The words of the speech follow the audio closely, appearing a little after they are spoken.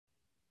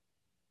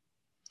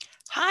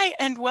Hi,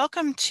 and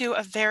welcome to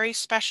a very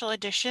special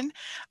edition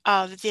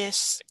of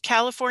this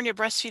California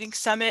Breastfeeding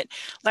Summit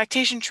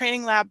Lactation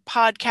Training Lab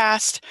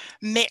Podcast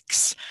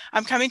mix.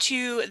 I'm coming to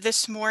you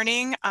this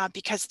morning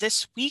because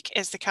this week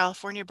is the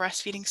California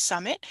Breastfeeding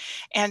Summit.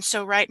 And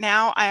so right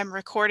now I am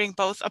recording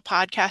both a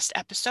podcast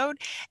episode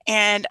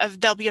and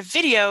there'll be a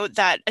video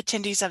that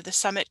attendees of the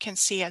summit can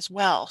see as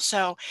well.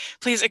 So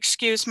please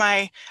excuse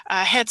my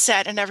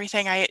headset and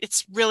everything.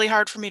 It's really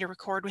hard for me to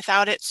record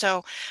without it.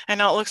 So I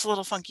know it looks a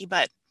little funky,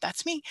 but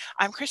that's me.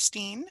 I'm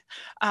Christine.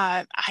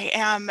 I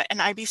am an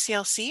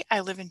IBCLC.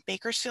 I live in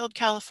Bakersfield,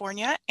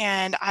 California,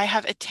 and I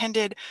have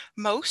attended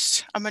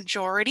a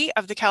majority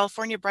of the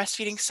California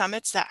breastfeeding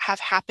summits that have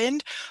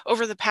happened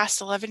over the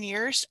past 11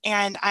 years.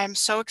 And I'm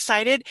so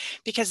excited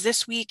because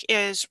this week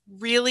is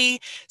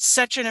really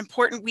such an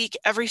important week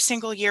every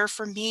single year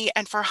for me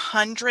and for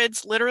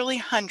hundreds, literally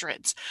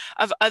hundreds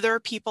of other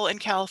people in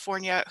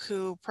California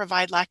who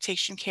provide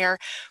lactation care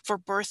for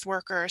birth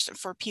workers,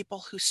 for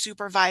people who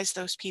supervise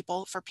those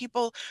people, for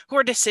people who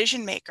are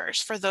decision makers,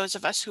 for those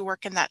of us who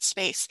work in that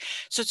space.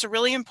 So it's a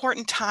really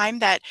important time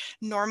that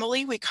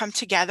normally we come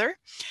together.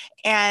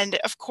 And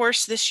of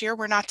course, this year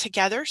we're not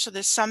together. So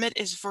this summit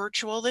is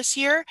virtual this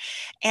year.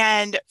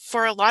 And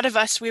for a lot of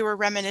us, we were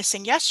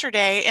reminiscing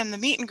yesterday in the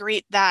meet and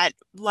greet that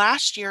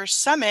last year's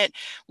summit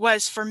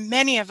was, for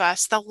many of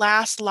us, the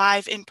last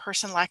live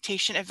in-person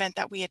lactation event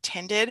that we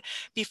attended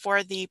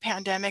before the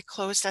pandemic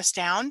closed us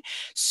down.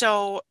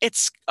 So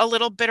it's a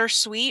little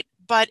bittersweet,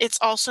 but it's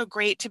also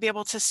great to be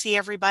able to see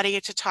everybody,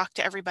 to talk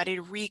to everybody,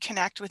 to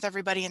reconnect with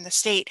everybody in the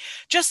state,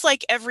 just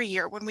like every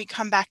year when we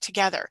come back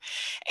together.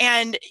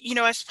 And,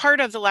 as part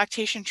of the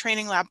Lactation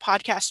Training Lab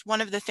podcast, one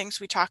of the things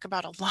we talk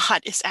about a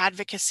lot is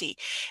advocacy.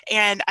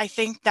 And I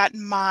think that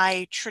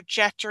my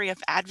trajectory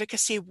of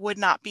advocacy would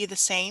not be the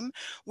same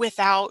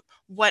without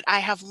what I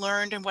have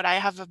learned and what I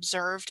have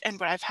observed and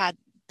what I've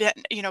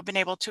been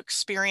able to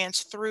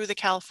experience through the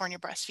California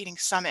Breastfeeding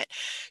Summit.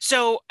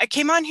 So I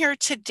came on here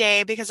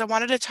today because I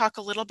wanted to talk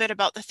a little bit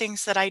about the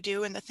things that I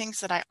do and the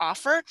things that I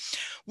offer.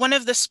 One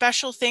of the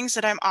special things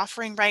that I'm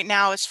offering right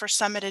now is for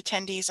summit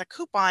attendees a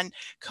coupon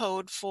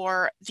code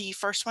for the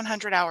first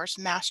 100 Hours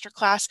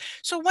Masterclass.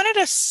 So I wanted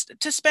us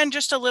to spend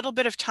just a little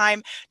bit of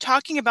time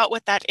talking about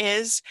what that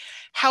is,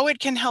 how it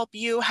can help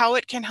you, how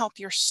it can help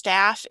your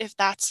staff if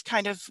that's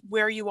kind of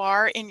where you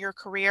are in your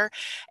career.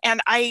 And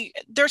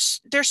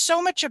there's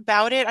so much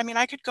about it. I mean,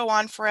 I could go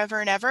on forever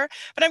and ever,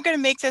 but I'm going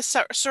to make this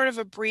sort of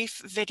a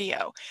brief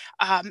video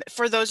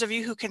for those of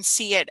you who can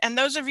see it. And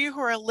those of you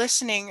who are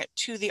listening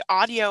to the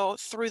audio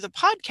through the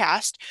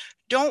podcast,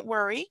 don't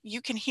worry,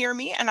 you can hear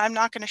me, and I'm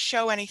not going to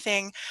show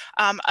anything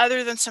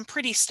other than some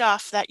pretty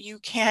stuff that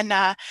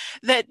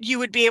that you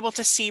would be able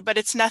to see, but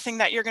it's nothing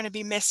that you're going to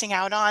be missing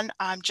out on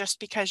just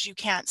because you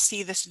can't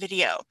see this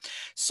video.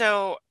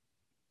 So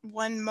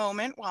one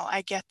moment while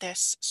I get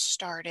this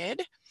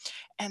started,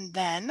 and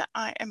then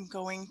I am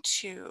going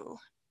to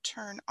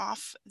turn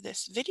off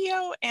this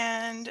video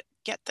and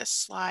get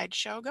this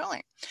slideshow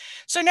going.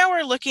 So now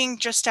we're looking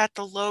just at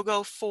the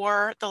logo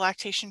for the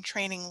Lactation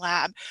Training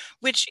Lab,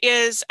 which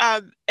is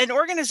an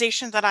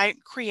organization that I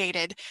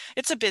created.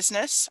 It's a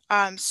business,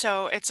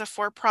 so it's a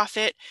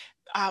for-profit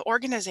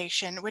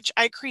organization, which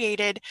I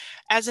created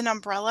as an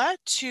umbrella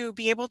to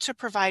be able to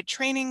provide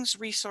trainings,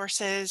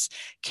 resources,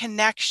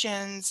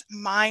 connections,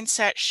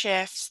 mindset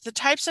shifts, the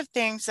types of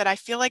things that I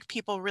feel like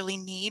people really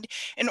need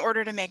in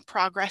order to make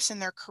progress in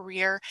their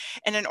career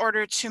and in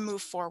order to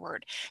move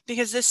forward.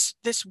 Because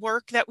this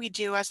work that we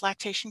do as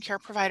lactation care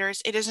providers,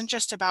 it isn't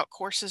just about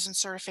courses and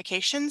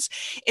certifications.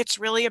 It's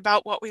really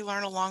about what we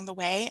learn along the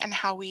way and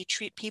how we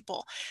treat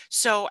people.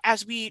 So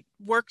as we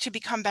work to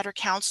become better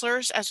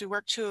counselors, as we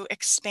work to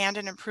expand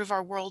and improve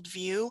our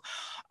worldview,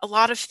 a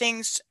lot of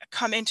things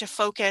come into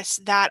focus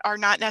that are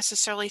not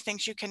necessarily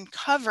things you can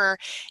cover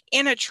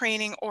in a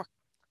training or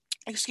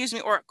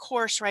a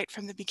course right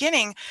from the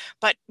beginning,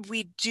 but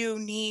we do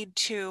need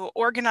to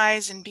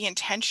organize and be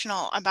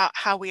intentional about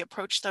how we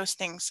approach those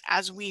things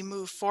as we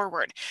move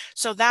forward.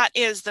 So that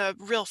is the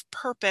real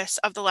purpose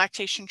of the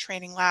Lactation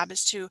Training Lab,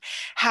 is to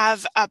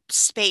have a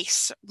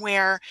space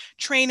where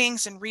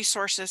trainings and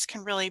resources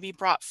can really be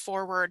brought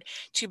forward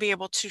to be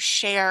able to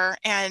share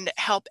and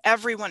help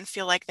everyone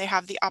feel like they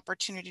have the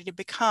opportunity to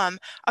become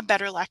a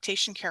better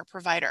lactation care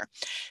provider.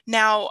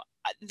 Now,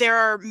 there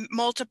are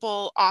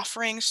multiple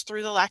offerings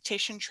through the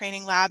Lactation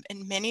Training Lab,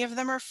 and many of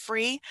them are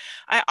free.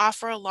 I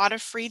offer a lot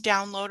of free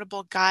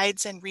downloadable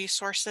guides and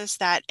resources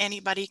that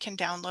anybody can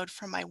download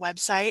from my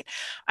website.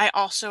 I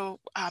also,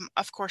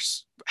 of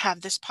course,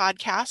 have this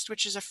podcast,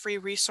 which is a free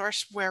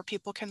resource where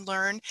people can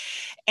learn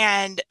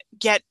and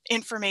get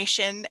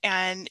information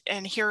and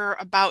hear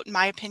about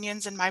my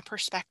opinions and my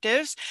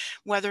perspectives,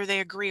 whether they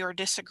agree or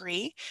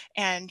disagree.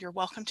 And you're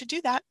welcome to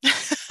do that.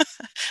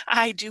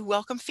 I do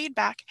welcome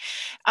feedback.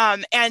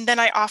 And then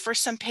I offer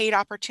some paid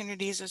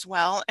opportunities as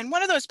well. And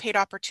one of those paid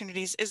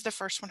opportunities is the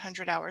first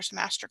 100 Hours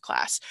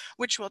Masterclass,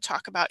 which we'll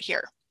talk about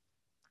here.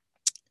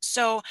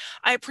 So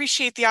I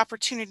appreciate the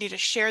opportunity to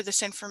share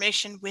this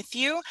information with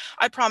you.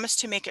 I promise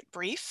to make it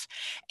brief.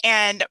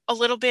 And a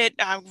little bit,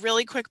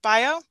 really quick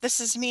bio. This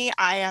is me.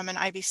 I am an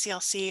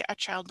IBCLC, a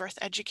childbirth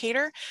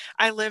educator.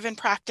 I live and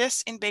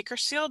practice in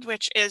Bakersfield,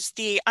 which is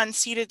the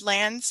unceded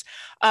lands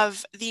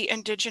of the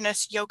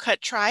indigenous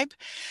Yokut tribe.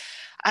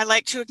 I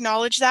like to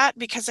acknowledge that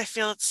because I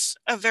feel it's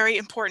a very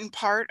important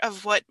part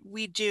of what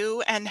we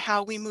do and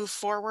how we move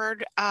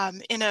forward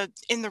in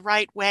the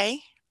right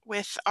way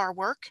with our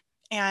work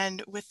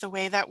and with the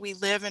way that we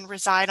live and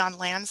reside on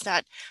lands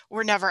that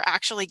were never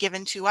actually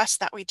given to us,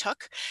 that we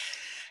took.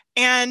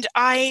 And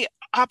I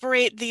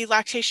operate the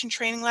Lactation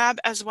Training Lab,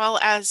 as well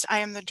as I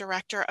am the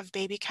director of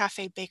Baby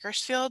Cafe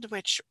Bakersfield,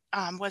 which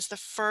was the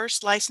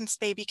first licensed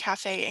baby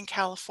cafe in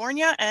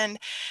California, and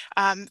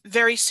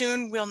very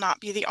soon will not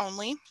be the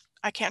only.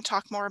 I can't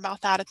talk more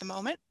about that at the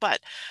moment, but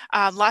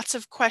lots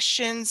of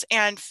questions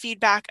and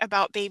feedback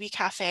about Baby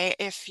Cafe.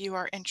 If you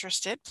are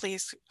interested,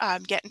 please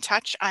get in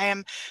touch. I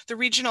am the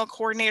regional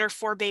coordinator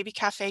for Baby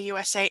Cafe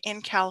USA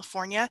in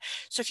California.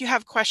 So if you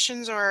have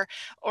questions or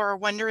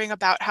wondering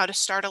about how to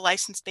start a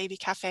licensed baby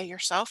cafe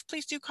yourself,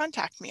 please do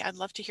contact me. I'd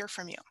love to hear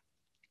from you.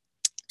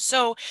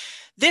 So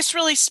this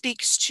really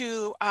speaks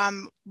to,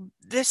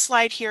 this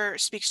slide here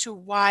speaks to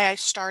why I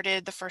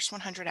started the first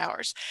 100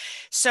 hours.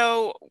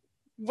 So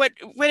what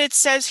it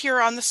says here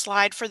on the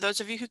slide, for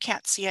those of you who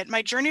can't see it,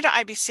 my journey to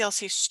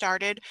IBCLC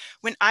started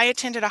when I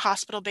attended a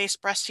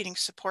hospital-based breastfeeding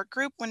support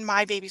group when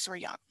my babies were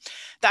young.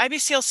 The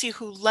IBCLC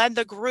who led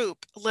the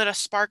group lit a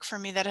spark for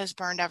me that has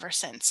burned ever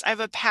since. I have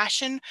a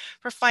passion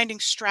for finding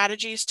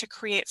strategies to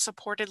create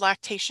supported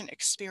lactation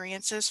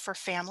experiences for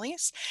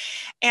families.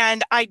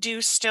 And I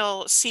do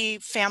still see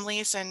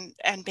families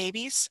and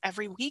babies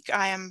every week.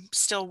 I am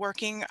still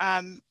working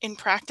in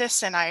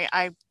practice, and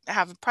I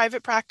have a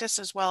private practice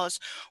as well as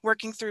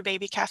working through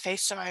baby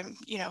cafes. So I'm,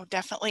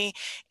 definitely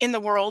in the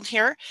world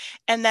here.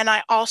 And then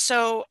I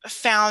also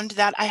found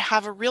that I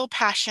have a real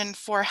passion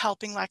for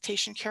helping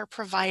lactation care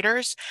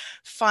providers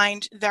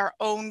find their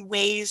own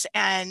ways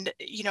and,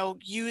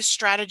 use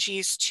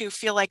strategies to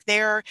feel like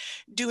they're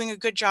doing a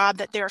good job,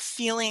 that they're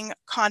feeling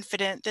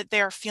confident, that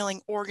they're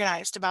feeling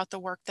organized about the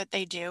work that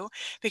they do,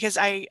 because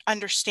I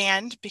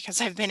understand,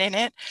 because I've been in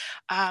it.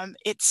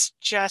 It's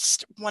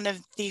just one of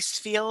these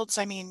fields.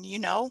 I mean,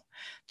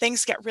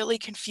 things get really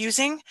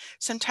confusing.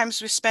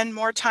 Sometimes we spend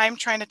more time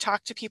trying to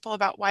talk to people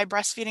about why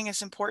breastfeeding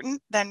is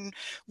important than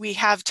we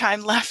have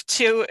time left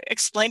to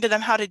explain to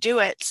them how to do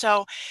it.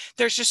 So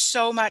there's just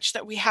so much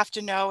that we have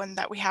to know and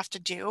that we have to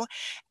do.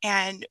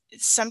 And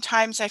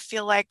sometimes I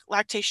feel like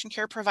lactation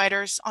care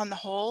providers on the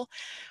whole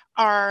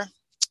are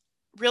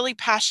really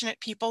passionate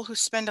people who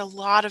spend a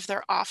lot of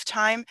their off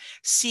time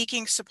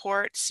seeking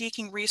support,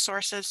 seeking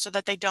resources so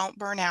that they don't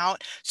burn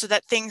out, so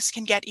that things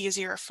can get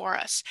easier for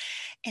us.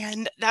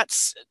 And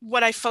that's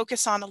what I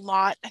focus on a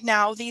lot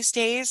now these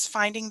days,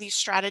 finding these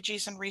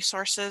strategies and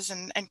resources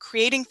and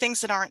creating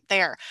things that aren't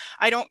there.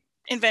 I don't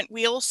invent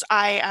wheels.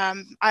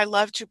 I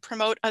love to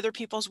promote other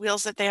people's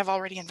wheels that they have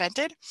already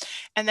invented.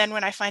 And then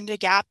when I find a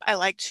gap, I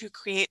like to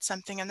create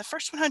something. And the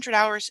first 100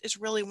 hours is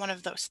really one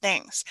of those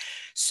things.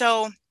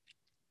 So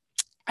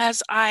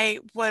as I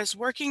was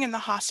working in the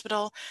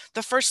hospital,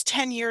 the first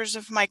 10 years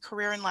of my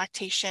career in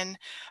lactation,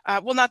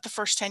 well, not the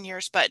first 10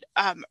 years, but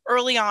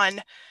early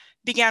on,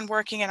 began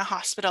working in a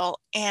hospital.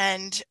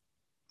 And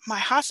my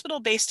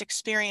hospital-based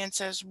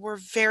experiences were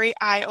very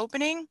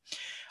eye-opening.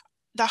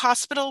 The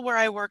hospital where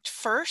I worked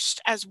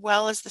first, as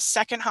well as the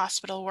second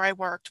hospital where I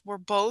worked, were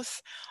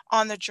both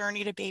on the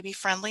journey to baby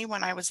friendly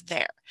when I was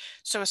there.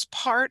 So as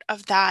part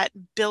of that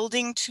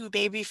building to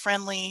baby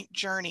friendly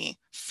journey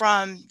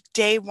from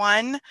day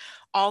one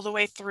all the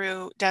way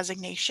through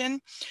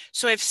designation.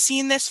 So I've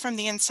seen this from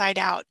the inside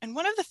out. And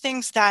one of the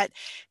things that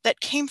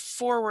came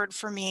forward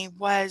for me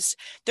was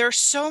there are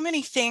so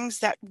many things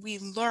that we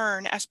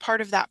learn as part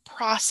of that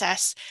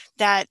process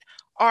that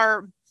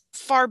are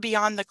far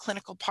beyond the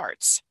clinical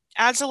parts.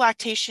 As a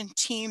lactation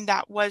team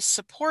that was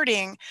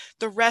supporting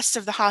the rest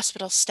of the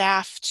hospital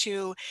staff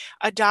to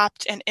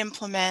adopt and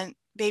implement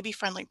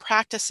baby-friendly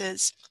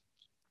practices,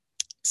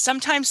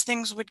 sometimes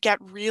things would get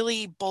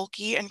really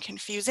bulky and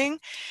confusing.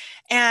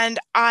 And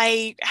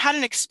I had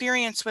an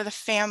experience with a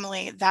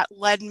family that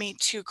led me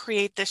to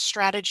create this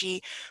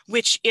strategy,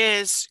 which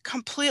is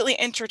completely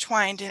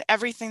intertwined in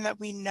everything that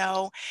we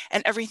know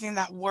and everything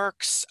that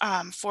works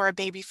for a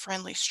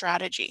baby-friendly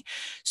strategy.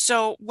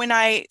 So when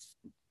I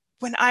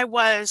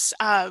was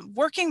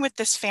working with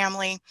this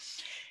family,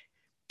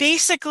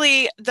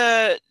 basically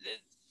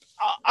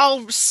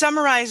I'll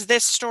summarize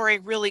this story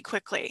really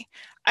quickly.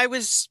 I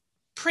was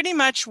pretty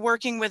much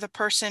working with a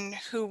person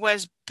who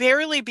was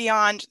barely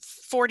beyond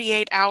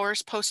 48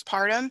 hours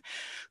postpartum,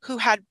 who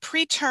had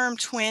preterm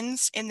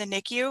twins in the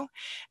NICU,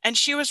 and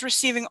she was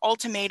receiving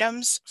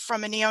ultimatums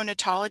from a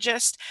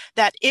neonatologist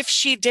that if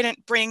she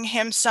didn't bring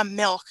him some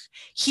milk,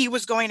 he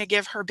was going to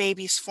give her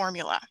baby's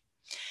formula.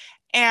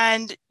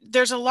 And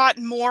there's a lot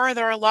more.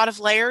 There are a lot of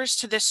layers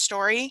to this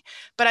story,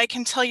 but I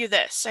can tell you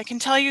this. I can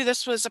tell you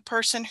this was a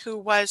person who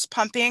was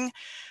pumping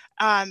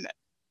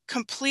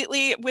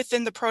completely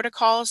within the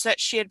protocols that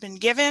she had been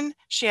given.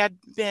 She had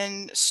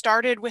been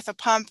started with a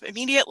pump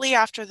immediately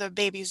after the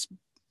baby's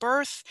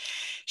birth.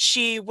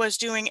 She was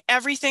doing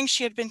everything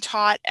she had been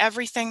taught,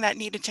 everything that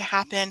needed to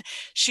happen.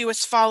 She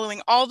was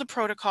following all the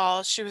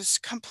protocols. She was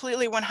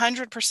completely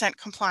 100%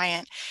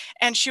 compliant,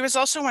 and she was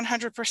also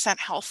 100%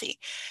 healthy.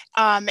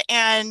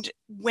 And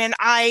when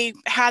I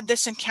had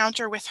this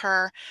encounter with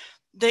her,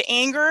 the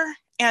anger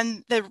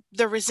and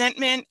the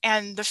resentment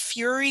and the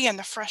fury and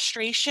the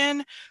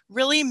frustration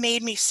really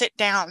made me sit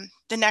down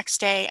the next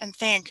day and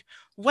think,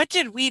 what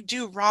did we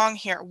do wrong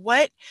here?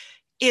 What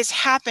is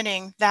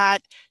happening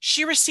that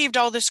she received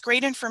all this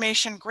great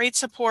information, great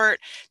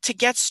support to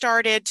get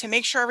started, to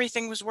make sure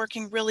everything was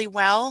working really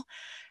well?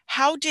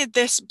 How did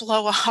this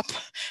blow up?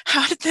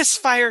 How did this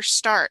fire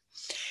start?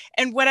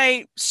 And what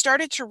I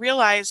started to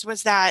realize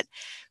was that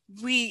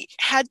we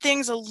had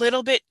things a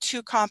little bit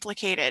too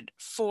complicated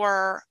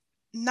for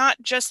not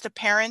just the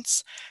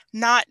parents,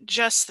 not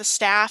just the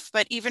staff,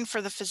 but even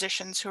for the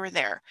physicians who were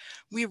there.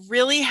 We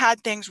really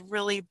had things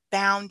really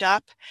bound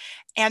up,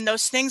 and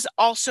those things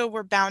also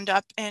were bound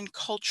up in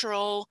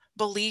cultural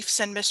beliefs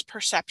and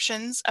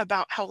misperceptions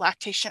about how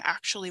lactation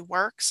actually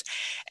works.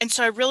 And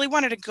so I really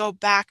wanted to go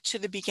back to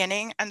the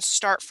beginning and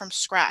start from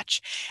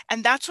scratch.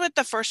 And that's what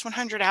the first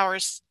 100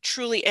 hours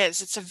truly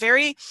is. It's a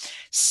very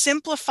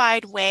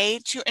simplified way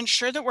to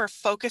ensure that we're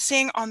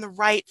focusing on the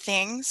right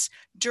things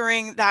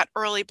during that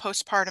early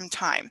postpartum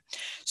time.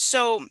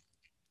 So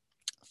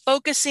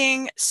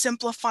focusing,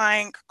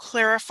 simplifying,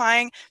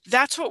 clarifying,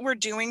 that's what we're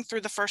doing through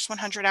the first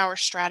 100-hour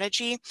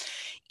strategy.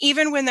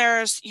 Even when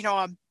there's,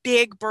 a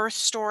big birth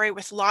story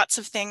with lots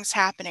of things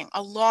happening,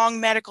 a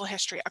long medical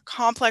history, a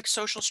complex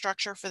social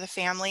structure for the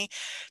family,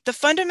 the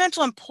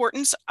fundamental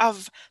importance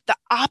of the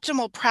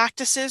optimal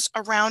practices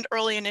around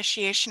early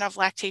initiation of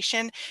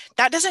lactation,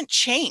 that doesn't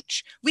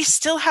change. We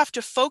still have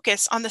to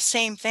focus on the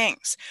same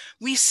things.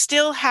 We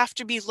still have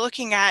to be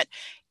looking at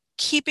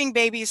keeping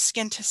babies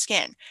skin to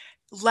skin,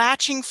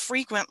 latching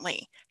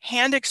frequently,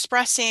 hand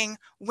expressing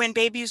when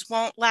babies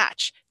won't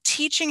latch,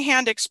 teaching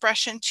hand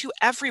expression to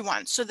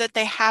everyone so that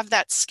they have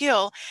that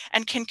skill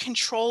and can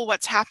control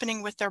what's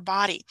happening with their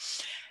body.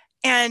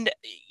 And,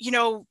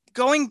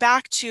 going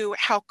back to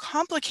how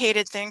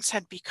complicated things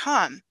had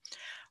become,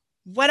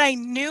 what I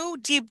knew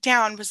deep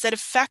down was that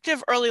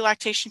effective early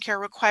lactation care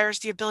requires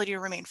the ability to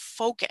remain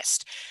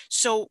focused.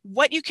 So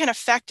what you can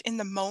affect in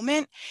the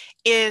moment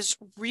is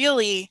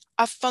really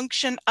a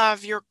function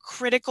of your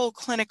critical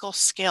clinical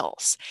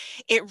skills.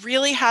 It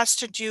really has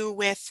to do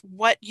with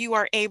what you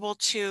are able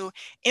to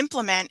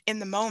implement in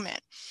the moment,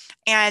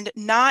 and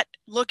not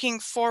looking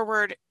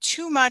forward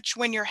too much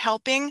when you're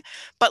helping,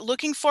 but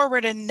looking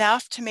forward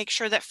enough to make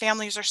sure that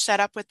families are set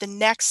up with the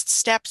next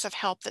steps of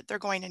help that they're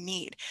going to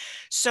need.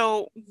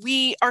 So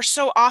we are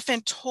so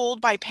often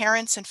told by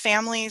parents and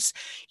families,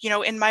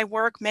 in my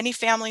work, many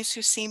families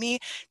who see me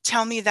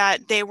tell me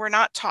that they were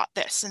not taught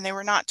this and they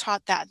were not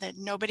taught that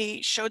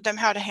nobody showed them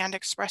how to hand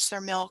express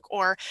their milk,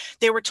 or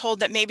they were told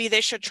that maybe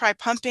they should try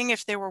pumping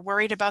if they were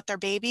worried about their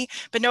baby,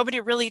 but nobody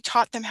really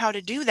taught them how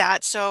to do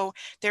that. So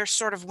they're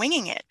sort of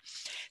winging it.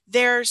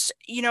 There's,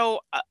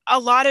 a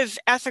lot of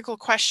ethical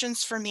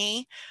questions for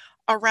me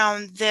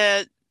around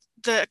the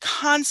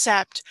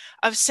concept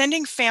of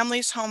sending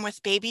families home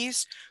with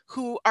babies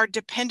who are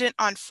dependent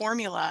on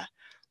formula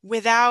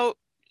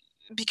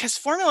because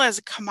formula is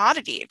a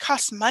commodity. It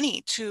costs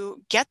money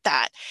to get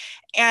that.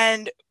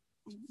 And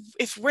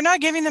if we're not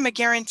giving them a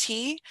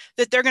guarantee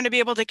that they're going to be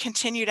able to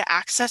continue to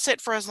access it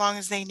for as long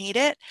as they need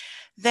it,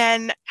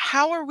 then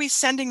how are we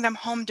sending them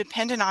home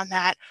dependent on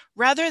that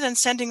rather than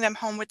sending them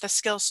home with the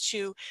skills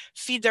to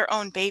feed their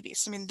own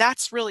babies? I mean,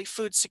 that's really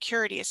food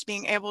security, is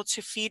being able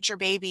to feed your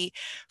baby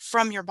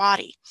from your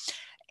body.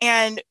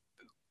 And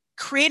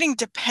creating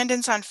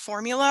dependence on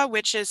formula,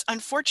 which is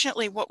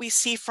unfortunately what we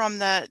see from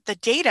the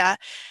data,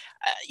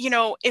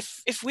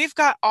 if we've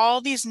got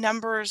all these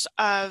numbers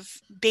of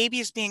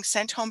babies being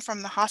sent home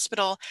from the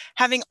hospital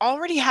having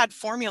already had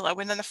formula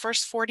within the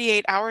first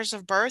 48 hours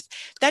of birth,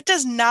 that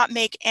does not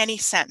make any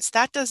sense.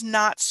 That does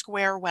not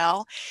square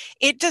well.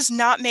 It does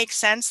not make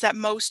sense that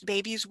most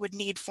babies would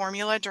need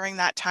formula during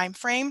that time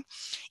frame,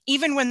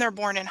 even when they're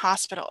born in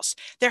hospitals.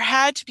 There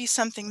had to be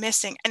something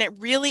missing, and it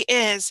really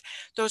is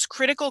those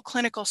critical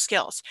clinical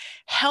skills,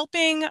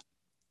 helping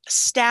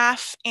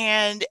staff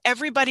and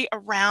everybody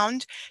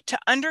around to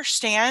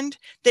understand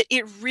that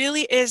it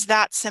really is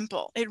that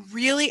simple. It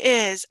really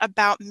is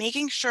about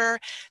making sure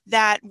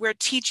that we're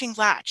teaching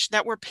latch,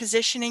 that we're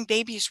positioning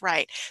babies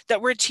right,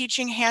 that we're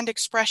teaching hand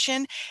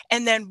expression,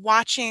 and then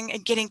watching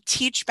and getting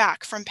teach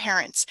back from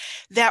parents,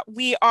 that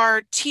we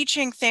are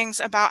teaching things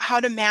about how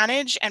to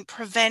manage and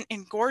prevent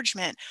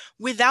engorgement.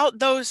 Without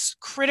those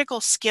critical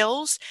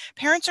skills,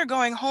 parents are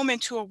going home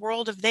into a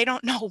world of they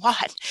don't know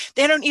what.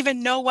 They don't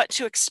even know what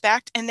to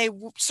expect, and they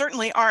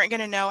certainly aren't going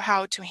to know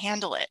how to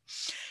handle it.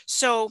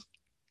 So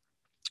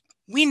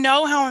We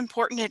know how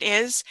important it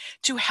is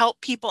to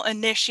help people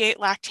initiate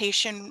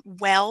lactation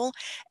well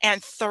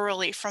and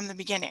thoroughly from the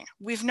beginning.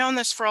 We've known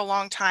this for a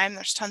long time.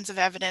 There's tons of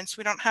evidence.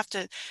 We don't have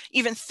to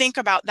even think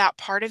about that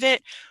part of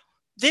it.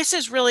 This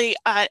is really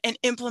an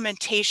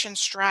implementation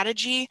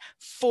strategy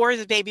for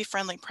the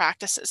baby-friendly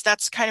practices.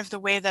 That's kind of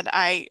the way that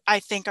I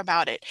think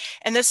about it.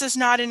 And this is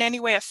not in any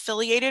way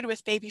affiliated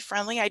with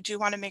baby-friendly. I do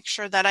want to make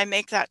sure that I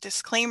make that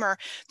disclaimer.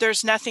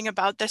 There's nothing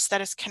about this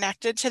that is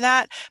connected to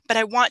that. But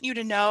I want you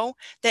to know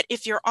that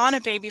if you're on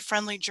a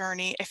baby-friendly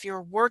journey, if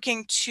you're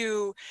working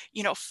to,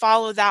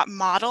 follow that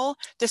model,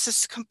 this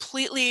is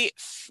completely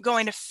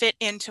going to fit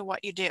into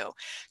what you do.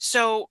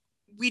 So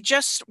we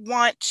just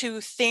want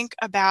to think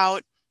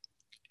about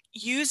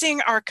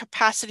using our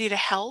capacity to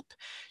help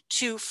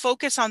to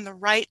focus on the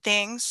right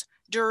things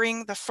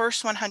during the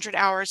first 100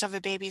 hours of a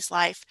baby's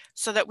life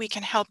so that we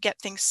can help get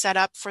things set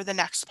up for the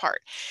next part.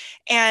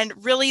 And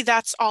really,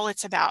 that's all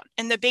it's about.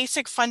 And the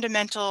basic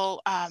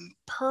fundamental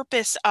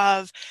purpose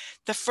of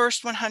the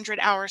first 100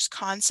 hours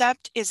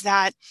concept is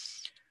that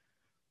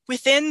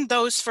within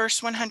those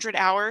first 100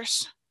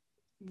 hours,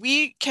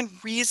 we can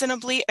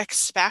reasonably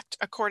expect,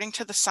 according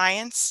to the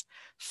science,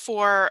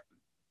 for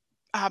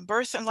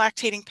birth and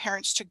lactating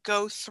parents to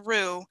go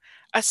through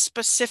a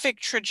specific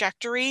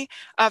trajectory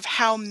of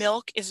how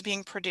milk is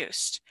being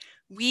produced.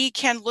 We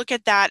can look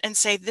at that and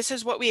say, this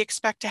is what we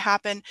expect to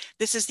happen.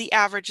 This is the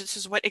average. This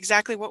is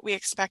exactly what we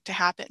expect to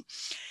happen.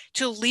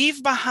 To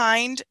leave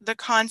behind the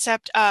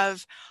concept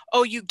of,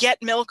 oh, you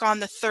get milk on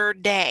the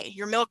third day,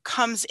 your milk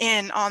comes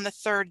in on the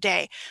third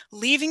day,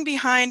 leaving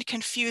behind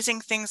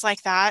confusing things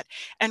like that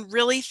and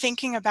really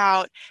thinking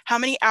about how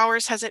many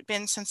hours has it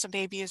been since a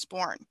baby is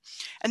born.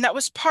 And that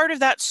was part of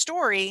that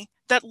story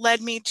that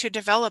led me to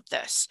develop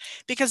this,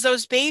 because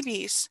those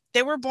babies,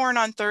 they were born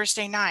on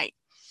Thursday night.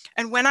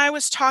 And when I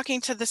was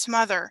talking to this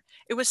mother,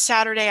 it was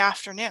Saturday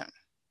afternoon.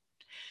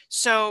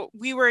 So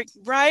we were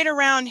right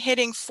around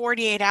hitting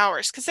 48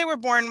 hours, because they were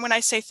born, when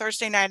I say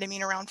Thursday night, I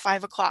mean around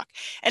 5 o'clock.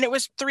 And it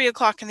was 3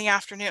 o'clock in the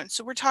afternoon.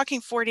 So we're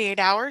talking 48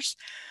 hours.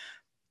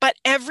 But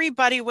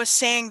everybody was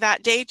saying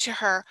that day to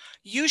her,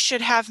 you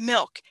should have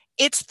milk.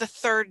 It's the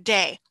third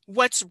day.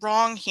 What's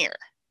wrong here?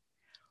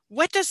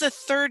 What does the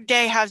third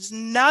day have?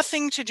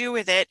 Nothing to do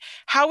with it?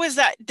 How is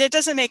that? That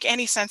doesn't make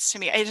any sense to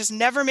me. It has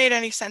never made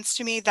any sense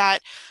to me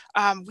that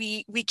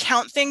we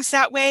count things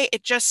that way.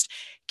 It just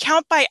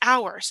count by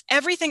hours.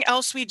 Everything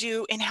else we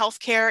do in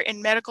healthcare,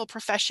 in medical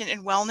profession,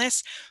 in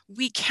wellness,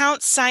 we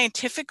count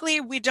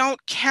scientifically. We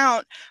don't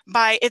count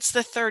by it's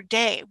the third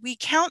day. We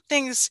count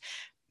things.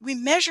 We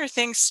measure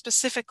things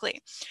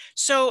specifically.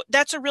 So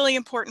that's a really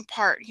important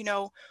part.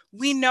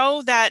 We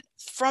know that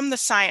from the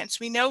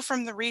science, we know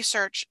from the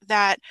research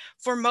that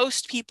for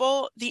most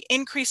people, the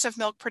increase of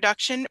milk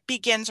production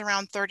begins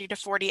around 30 to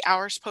 40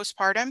 hours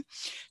postpartum.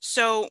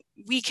 So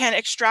we can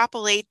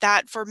extrapolate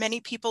that for many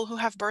people who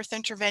have birth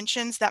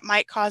interventions that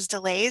might cause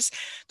delays.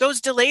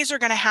 Those delays are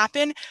going to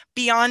happen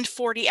beyond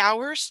 40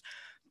 hours.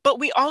 But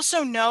we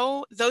also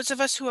know, those of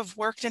us who have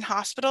worked in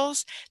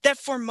hospitals, that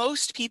for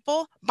most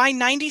people, by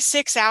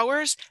 96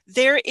 hours,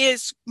 there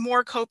is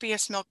more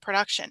copious milk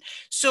production.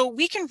 So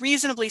we can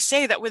reasonably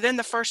say that within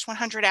the first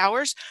 100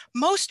 hours,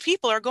 most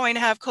people are going to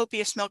have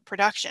copious milk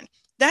production.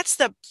 That's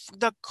the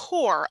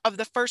core of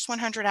the first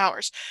 100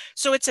 hours.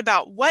 So it's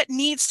about what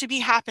needs to be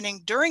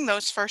happening during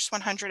those first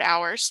 100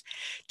 hours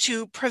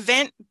to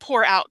prevent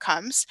poor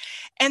outcomes,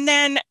 and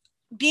then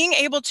being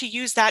able to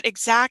use that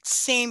exact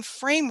same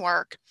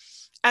framework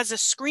as a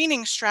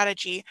screening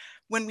strategy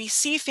when we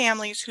see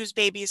families whose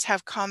babies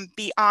have come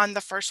beyond the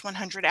first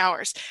 100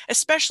 hours,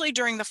 especially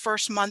during the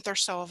first month or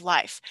so of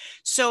life.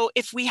 So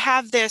if we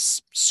have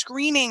this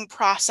screening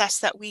process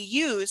that we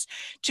use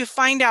to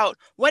find out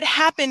what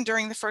happened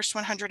during the first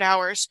 100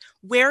 hours,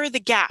 where are the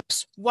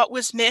gaps, what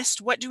was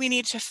missed, what do we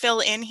need to fill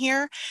in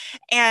here,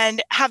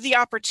 and have the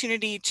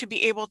opportunity to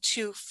be able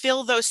to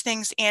fill those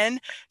things in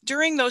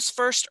during those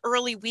first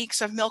early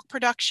weeks of milk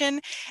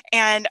production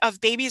and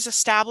of babies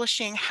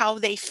establishing how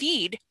they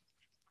feed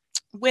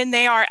when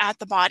they are at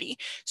the body.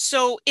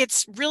 So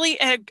it's really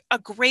a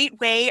great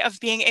way of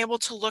being able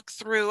to look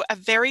through a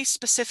very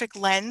specific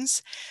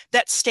lens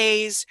that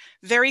stays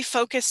very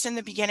focused in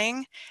the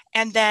beginning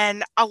and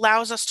then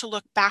allows us to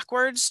look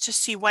backwards to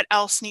see what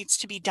else needs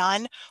to be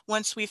done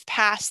once we've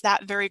passed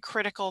that very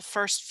critical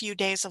first few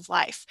days of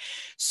life.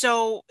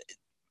 So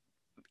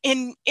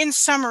in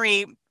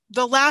summary,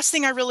 the last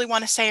thing I really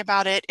want to say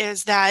about it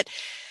is that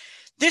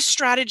this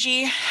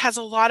strategy has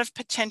a lot of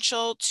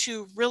potential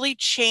to really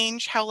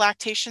change how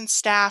lactation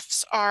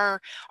staffs are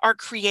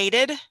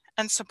created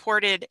and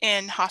supported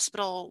in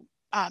hospital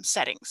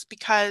settings,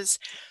 because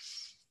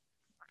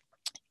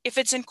if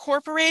it's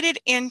incorporated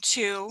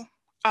into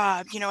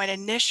an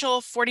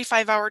initial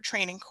 45-hour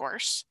training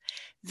course,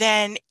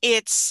 then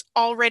it's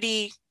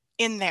already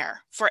in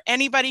there for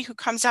anybody who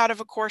comes out of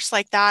a course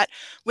like that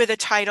with a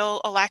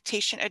title, a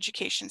lactation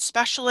education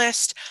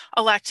specialist,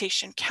 a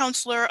lactation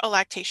counselor, a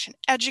lactation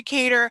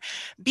educator,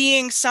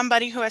 being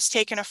somebody who has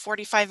taken a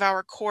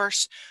 45-hour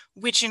course,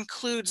 which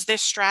includes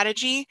this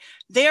strategy,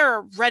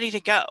 they're ready to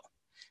go.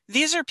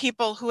 These are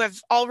people who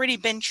have already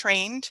been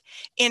trained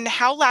in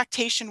how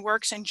lactation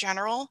works in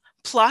general,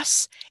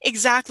 plus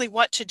exactly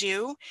what to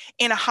do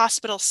in a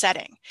hospital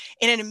setting,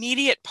 in an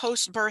immediate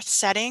post-birth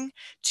setting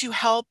to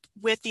help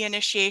with the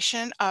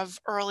initiation of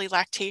early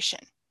lactation.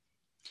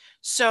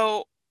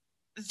 So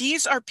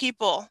these are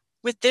people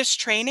with this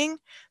training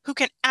who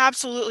can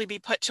absolutely be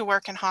put to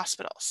work in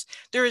hospitals.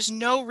 There is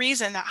no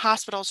reason that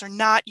hospitals are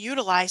not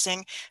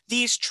utilizing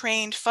these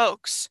trained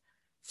folks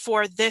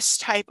for this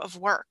type of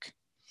work.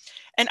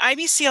 An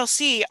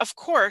IBCLC, of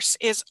course,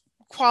 is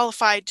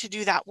qualified to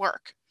do that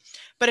work.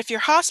 But if your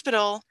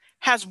hospital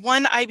has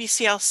one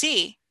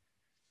IBCLC,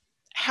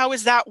 how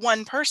is that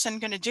one person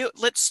going to do it?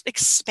 Let's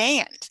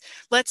expand.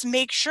 Let's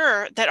make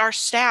sure that our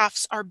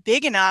staffs are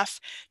big enough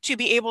to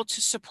be able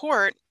to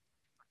support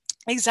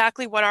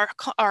exactly what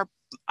our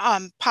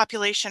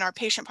population, our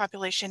patient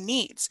population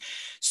needs.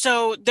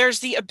 So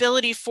there's the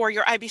ability for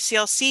your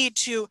IBCLC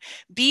to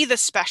be the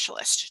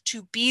specialist,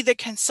 to be the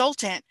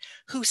consultant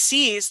who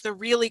sees the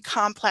really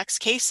complex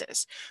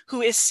cases,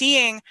 who is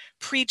seeing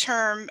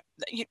preterm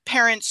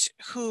parents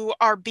who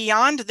are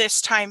beyond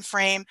this time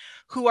frame,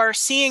 who are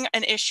seeing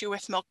an issue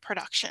with milk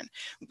production,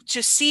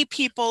 to see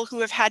people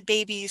who have had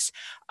babies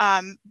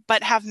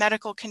but have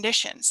medical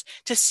conditions,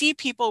 to see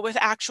people with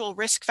actual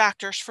risk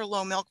factors for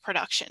low milk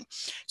production.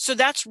 So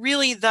that's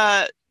really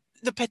the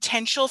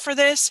potential for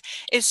this,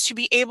 is to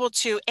be able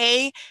to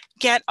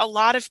get a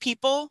lot of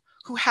people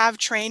who have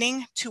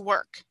training to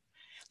work.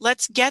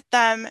 Let's get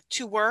them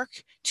to work,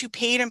 to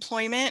paid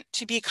employment,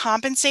 to be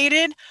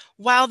compensated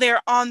while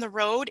they're on the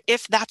road,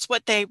 if that's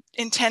what they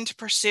intend to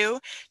pursue,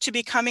 to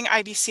becoming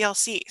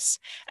IBCLCs.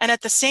 And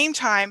at the same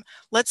time,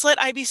 let's let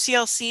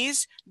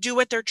IBCLCs do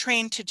what they're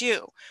trained to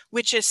do,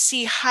 which is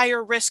see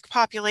higher risk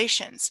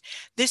populations.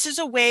 This is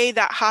a way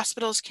that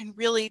hospitals can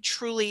really,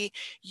 truly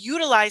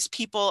utilize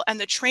people and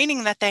the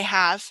training that they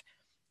have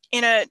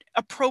in an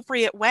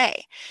appropriate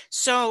way.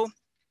 So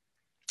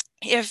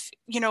if,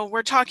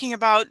 we're talking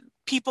about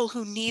people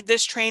who need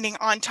this training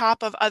on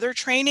top of other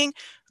training,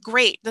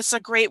 great. This is a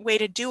great way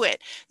to do it.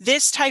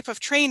 This type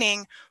of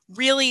training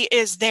really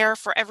is there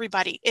for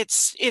everybody.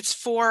 It's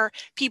for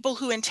people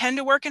who intend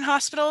to work in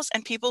hospitals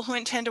and people who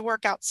intend to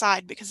work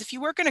outside. Because if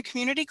you work in a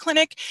community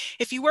clinic,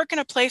 if you work in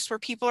a place where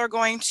people are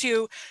going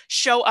to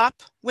show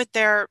up with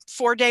their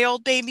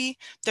 4-day-old baby,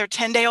 their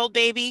 10-day-old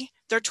baby,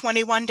 their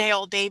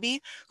 21-day-old baby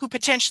who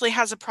potentially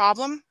has a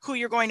problem, who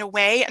you're going to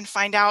weigh and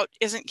find out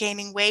isn't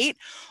gaining weight,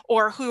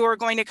 or who are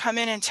going to come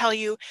in and tell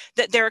you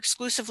that they're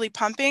exclusively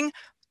pumping,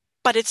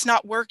 but it's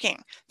not working.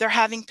 They're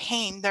having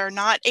pain. They're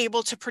not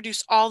able to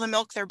produce all the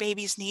milk their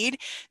babies need.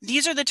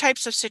 These are the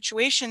types of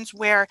situations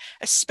where,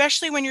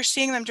 especially when you're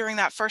seeing them during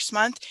that first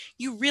month,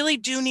 you really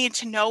do need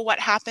to know what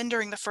happened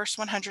during the first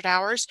 100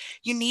 hours.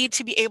 You need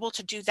to be able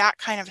to do that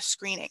kind of a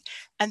screening.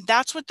 And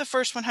that's what the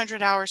first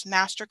 100 hours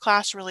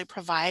masterclass really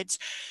provides.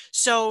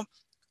 So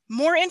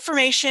more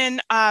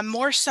information,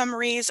 more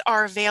summaries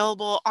are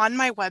available on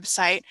my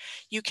website.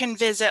 You can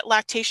visit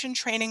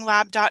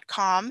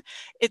lactationtraininglab.com.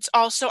 It's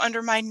also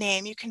under my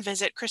name. You can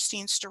visit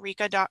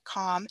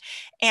christinestorica.com,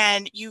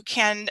 and you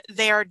can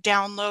there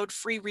download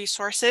free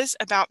resources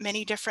about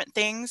many different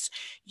things.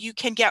 You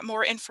can get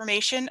more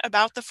information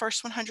about the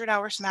first 100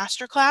 hours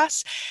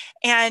masterclass,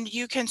 and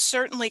you can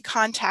certainly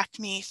contact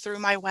me through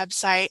my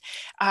website.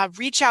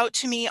 Reach out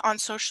to me on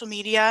social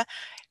media.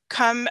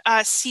 Come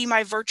see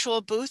my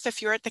virtual booth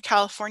if you're at the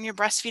California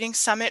Breastfeeding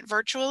Summit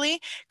virtually.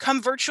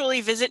 Come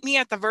virtually visit me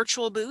at the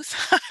virtual booth.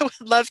 I would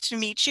love to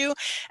meet you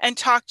and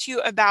talk to you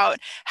about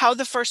how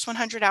the first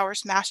 100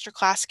 hours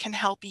masterclass can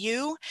help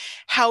you,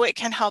 how it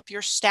can help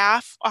your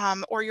staff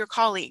or your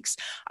colleagues.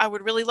 I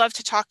would really love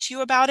to talk to you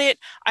about it.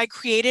 I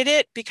created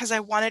it because I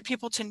wanted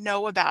people to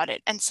know about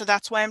it. And so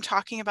that's why I'm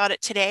talking about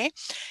it today.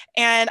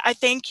 And I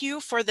thank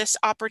you for this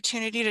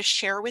opportunity to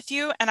share with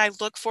you, and I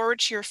look forward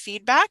to your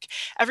feedback.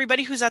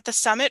 Everybody who's at the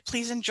summit,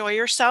 please enjoy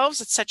yourselves.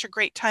 It's such a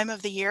great time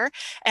of the year,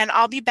 and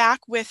I'll be back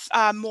with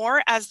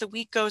more as the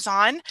week goes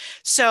on.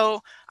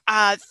 So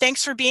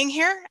thanks for being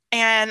here,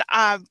 and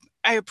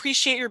I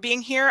appreciate your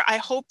being here. I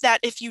hope that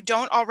if you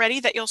don't already,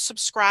 that you'll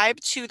subscribe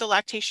to the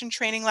Lactation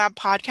Training Lab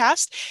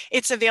podcast.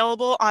 It's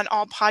available on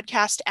all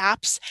podcast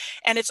apps,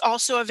 and it's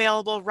also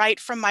available right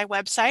from my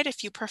website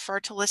if you prefer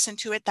to listen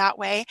to it that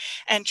way.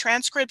 And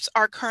transcripts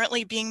are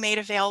currently being made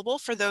available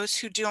for those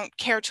who don't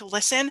care to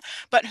listen,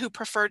 but who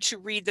prefer to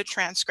read the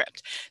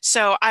transcript.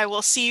 So I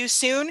will see you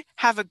soon.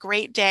 Have a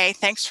great day.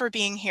 Thanks for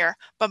being here.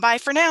 Bye-bye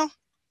for now.